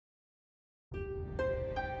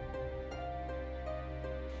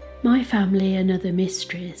My Family and Other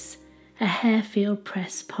Mysteries, a Harefield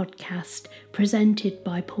Press podcast presented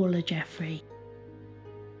by Paula Jeffrey.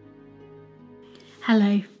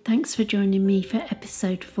 Hello, thanks for joining me for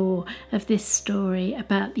episode 4 of this story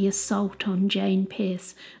about the assault on Jane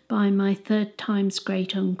Pierce by my third times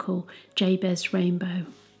great uncle, Jabez Rainbow.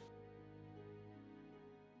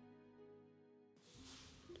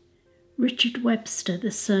 Richard Webster,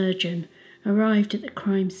 the surgeon, arrived at the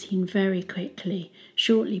crime scene very quickly,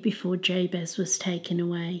 shortly before Jabez was taken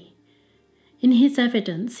away. In his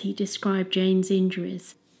evidence, he described Jane's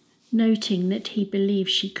injuries, noting that he believed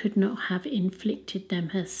she could not have inflicted them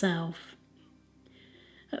herself.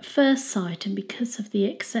 At first sight, and because of the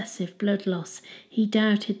excessive blood loss, he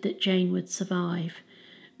doubted that Jane would survive,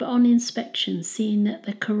 but on inspection, seeing that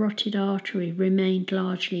the carotid artery remained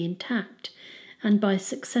largely intact, and by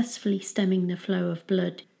successfully stemming the flow of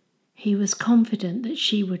blood, he was confident that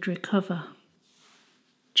she would recover.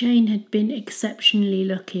 Jane had been exceptionally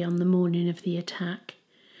lucky on the morning of the attack,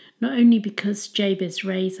 not only because Jabez's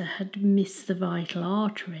razor had missed the vital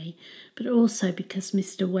artery, but also because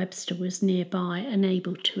Mr. Webster was nearby and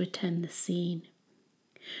able to attend the scene.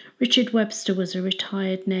 Richard Webster was a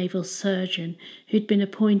retired naval surgeon who'd been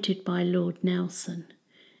appointed by Lord Nelson.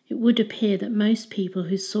 It would appear that most people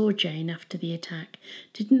who saw Jane after the attack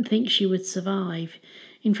didn't think she would survive.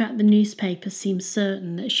 In fact, the newspapers seemed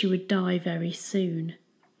certain that she would die very soon.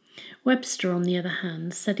 Webster, on the other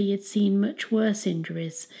hand, said he had seen much worse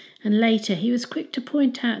injuries, and later he was quick to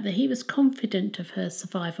point out that he was confident of her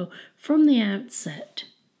survival from the outset.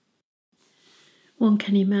 One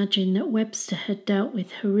can imagine that Webster had dealt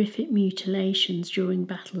with horrific mutilations during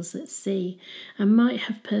battles at sea and might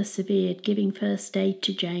have persevered giving first aid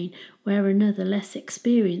to Jane where another less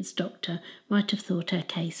experienced doctor might have thought her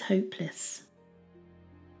case hopeless.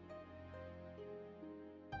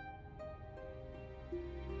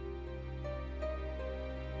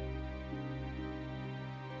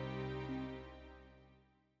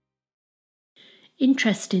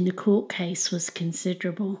 Interest in the court case was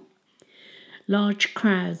considerable. Large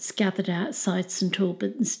crowds gathered outside St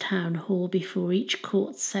Albans Town Hall before each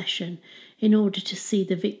court session in order to see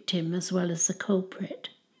the victim as well as the culprit.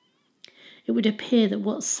 It would appear that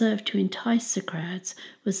what served to entice the crowds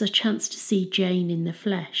was a chance to see Jane in the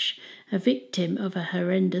flesh, a victim of a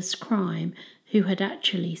horrendous crime who had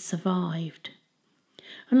actually survived.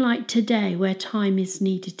 Unlike today, where time is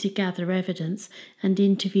needed to gather evidence and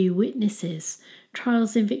interview witnesses,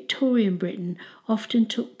 trials in Victorian Britain often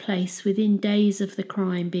took place within days of the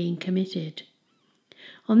crime being committed.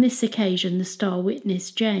 On this occasion, the star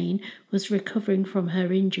witness, Jane, was recovering from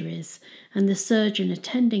her injuries, and the surgeon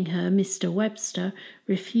attending her, Mr. Webster,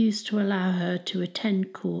 refused to allow her to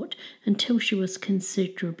attend court until she was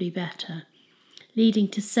considerably better, leading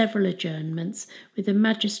to several adjournments, with the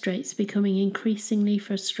magistrates becoming increasingly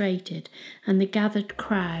frustrated and the gathered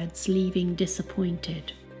crowds leaving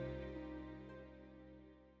disappointed.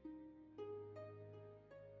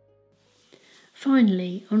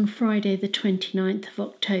 Finally, on Friday the 29th of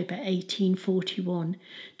October 1841,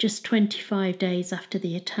 just 25 days after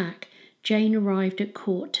the attack, Jane arrived at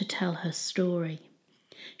court to tell her story.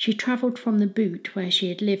 She travelled from the Boot, where she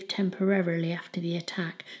had lived temporarily after the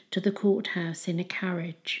attack, to the courthouse in a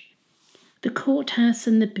carriage. The courthouse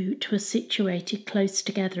and the Boot were situated close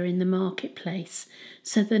together in the marketplace,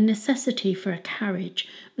 so the necessity for a carriage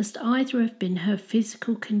must either have been her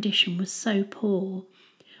physical condition was so poor,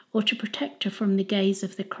 or to protect her from the gaze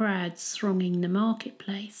of the crowds thronging the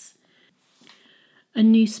marketplace. A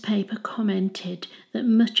newspaper commented that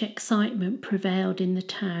much excitement prevailed in the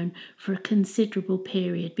town for a considerable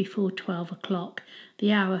period before 12 o'clock,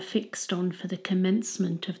 the hour fixed on for the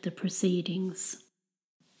commencement of the proceedings.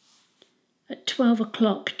 At 12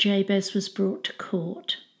 o'clock, Jabez was brought to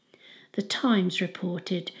court. The Times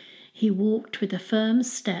reported he walked with a firm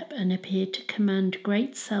step and appeared to command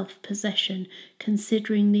great self-possession,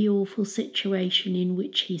 considering the awful situation in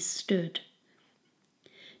which he stood.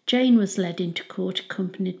 Jane was led into court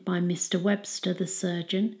accompanied by Mr. Webster, the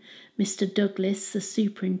surgeon, Mr. Douglas, the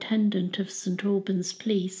superintendent of St Albans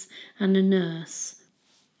Police, and a nurse.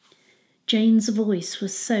 Jane's voice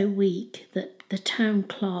was so weak that the town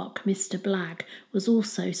clerk, Mr. Blagg, was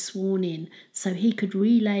also sworn in, so he could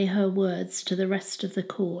relay her words to the rest of the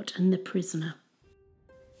court and the prisoner.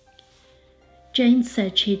 Jane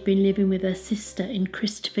said she had been living with her sister in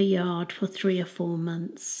Christopher Yard for 3 or 4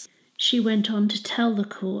 months. She went on to tell the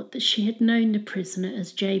court that she had known the prisoner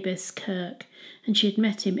as Jabez Kirk, and she had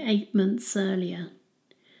met him 8 months earlier.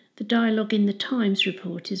 The dialogue in the Times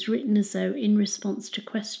report is written as though in response to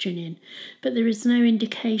questioning, but there is no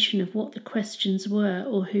indication of what the questions were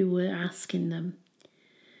or who were asking them.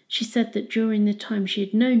 She said that during the time she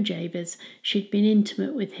had known Jabez, she had been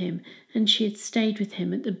intimate with him and she had stayed with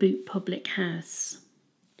him at the Boot public house.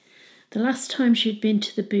 The last time she had been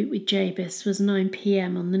to the Boot with Jabez was 9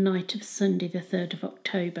 p.m. on the night of Sunday the 3rd of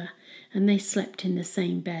October, and they slept in the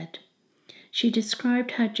same bed. She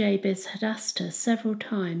described how Jabez had asked her several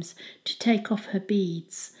times to take off her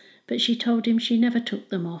beads, but she told him she never took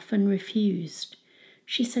them off and refused.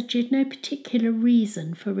 She said she had no particular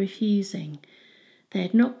reason for refusing. They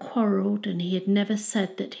had not quarrelled and he had never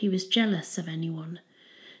said that he was jealous of anyone.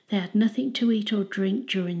 They had nothing to eat or drink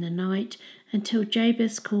during the night until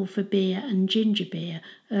Jabez called for beer and ginger beer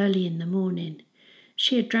early in the morning.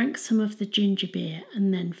 She had drank some of the ginger beer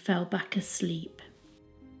and then fell back asleep.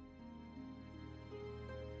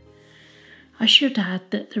 I should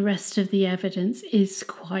add that the rest of the evidence is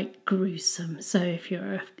quite gruesome, so if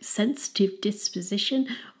you're a sensitive disposition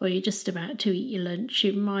or you're just about to eat your lunch,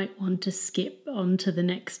 you might want to skip on to the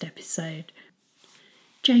next episode.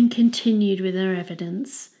 Jane continued with her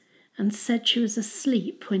evidence and said she was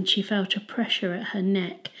asleep when she felt a pressure at her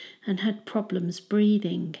neck and had problems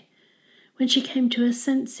breathing. When she came to her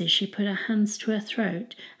senses, she put her hands to her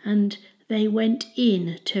throat and they went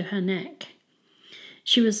in to her neck.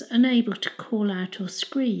 She was unable to call out or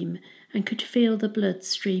scream and could feel the blood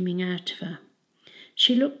streaming out of her.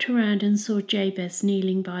 She looked around and saw Jabez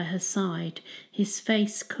kneeling by her side, his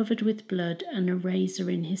face covered with blood and a razor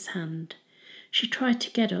in his hand. She tried to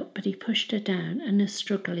get up, but he pushed her down and a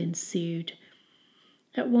struggle ensued.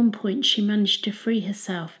 At one point she managed to free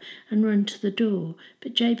herself and run to the door,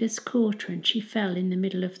 but Jabez caught her and she fell in the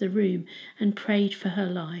middle of the room and prayed for her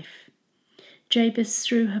life. Jabez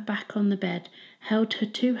threw her back on the bed, held her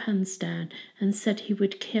 2 hands down and said he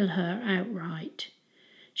would kill her outright.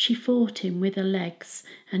 She fought him with her legs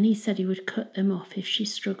and he said he would cut them off if she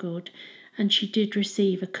struggled, and she did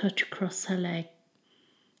receive a cut across her leg.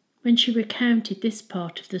 When she recounted this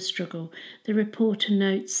part of the struggle, the reporter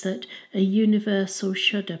notes that a universal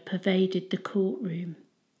shudder pervaded the courtroom.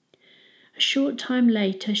 A short time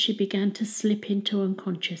later, she began to slip into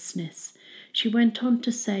unconsciousness. She went on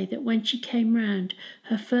to say that when she came round,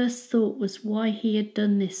 her first thought was why he had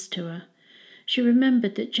done this to her. She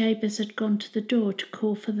remembered that Jabez had gone to the door to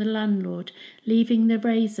call for the landlord, leaving the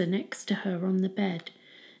razor next to her on the bed.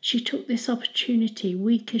 She took this opportunity,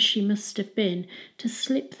 weak as she must have been, to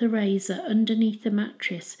slip the razor underneath the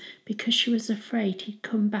mattress because she was afraid he'd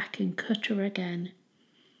come back and cut her again.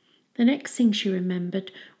 The next thing she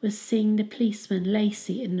remembered was seeing the policeman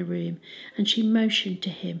Lacey in the room, and she motioned to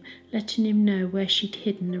him, letting him know where she'd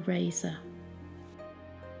hidden the razor.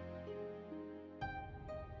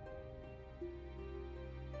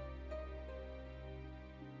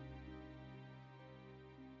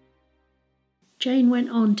 Jane went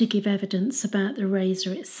on to give evidence about the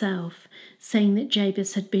razor itself, saying that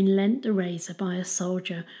Jabez had been lent the razor by a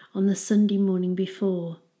soldier on the Sunday morning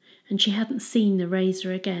before, and she hadn't seen the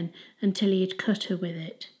razor again until he had cut her with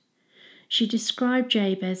it. She described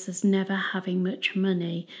Jabez as never having much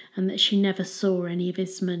money and that she never saw any of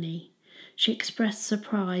his money. She expressed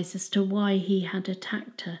surprise as to why he had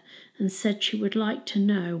attacked her and said she would like to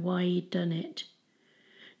know why he'd done it.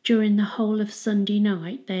 During the whole of Sunday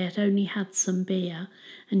night they had only had some beer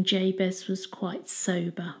and Jabez was quite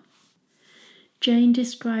sober. Jane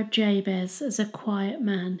described Jabez as a quiet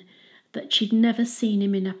man, that she'd never seen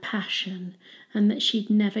him in a passion and that she'd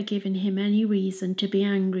never given him any reason to be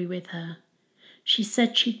angry with her. She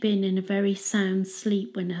said she'd been in a very sound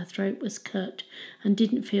sleep when her throat was cut and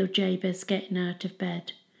didn't feel Jabez getting out of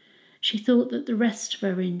bed. She thought that the rest of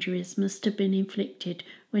her injuries must have been inflicted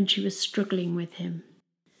when she was struggling with him.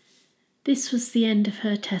 This was the end of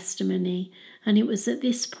her testimony, and it was at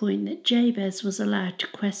this point that Jabez was allowed to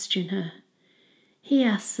question her. He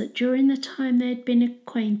asked that during the time they had been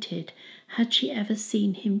acquainted, had she ever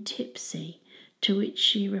seen him tipsy, to which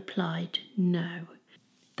she replied no.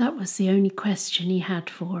 That was the only question he had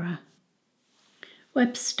for her.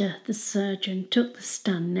 Webster, the surgeon, took the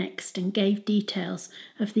stand next and gave details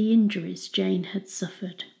of the injuries Jane had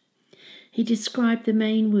suffered. He described the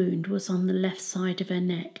main wound was on the left side of her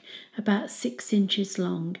neck, about 6 inches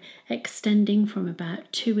long, extending from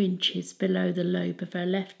about 2 inches below the lobe of her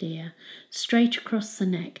left ear, straight across the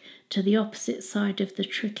neck to the opposite side of the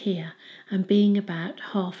trachea and being about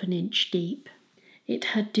 1/2 inch deep. It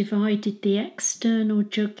had divided the external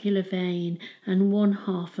jugular vein and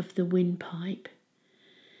 1/2 of the windpipe.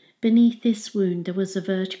 Beneath this wound there was a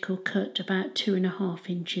vertical cut about 2.5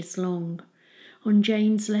 inches long. On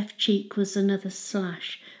Jane's left cheek was another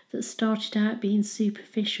slash that started out being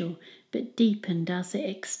superficial but deepened as it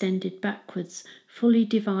extended backwards, fully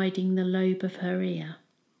dividing the lobe of her ear.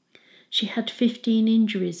 She had 15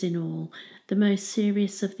 injuries in all, the most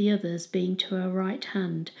serious of the others being to her right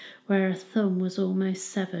hand, where her thumb was almost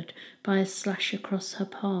severed by a slash across her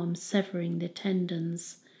palm, severing the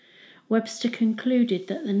tendons. Webster concluded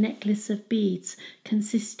that the necklace of beads,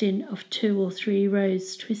 consisting of 2 or 3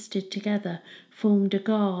 rows twisted together, formed a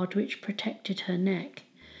guard which protected her neck.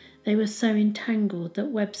 They were so entangled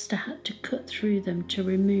that Webster had to cut through them to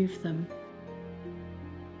remove them.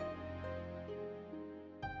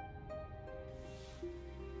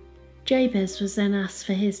 Jabez was then asked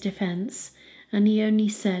for his defence, and he only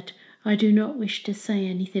said, "I do not wish to say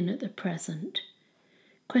anything at the present."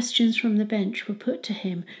 Questions from the bench were put to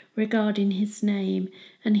him regarding his name,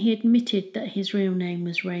 and he admitted that his real name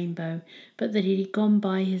was Rainbow, but that he had gone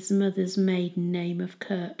by his mother's maiden name of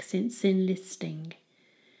Kirk since enlisting.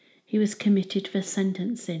 He was committed for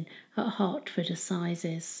sentencing at Hertford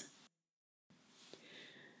Assizes.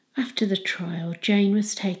 After the trial, Jane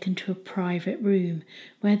was taken to a private room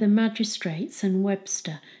where the magistrates and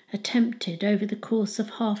Webster attempted over the course of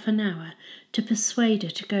half an hour to persuade her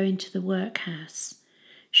to go into the workhouse.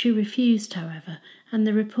 She refused, however, and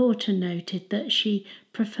the reporter noted that she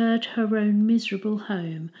preferred her own miserable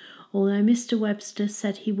home, although Mr. Webster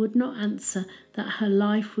said he would not answer that her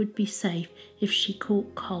life would be safe if she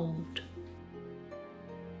caught cold.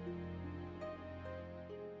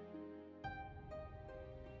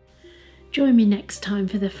 Join me next time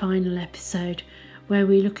for the final episode, where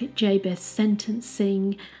we look at Jabez's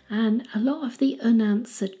sentencing and a lot of the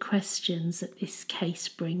unanswered questions that this case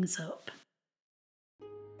brings up.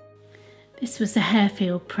 This was a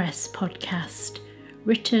Harefield Press podcast,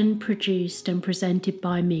 written, produced and presented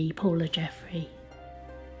by me, Paula Jeffrey,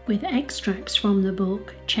 with extracts from the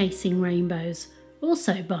book Chasing Rainbows,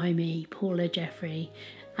 also by me, Paula Jeffrey,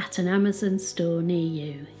 at an Amazon store near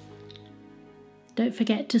you. Don't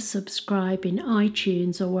forget to subscribe in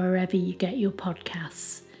iTunes or wherever you get your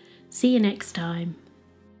podcasts. See you next time.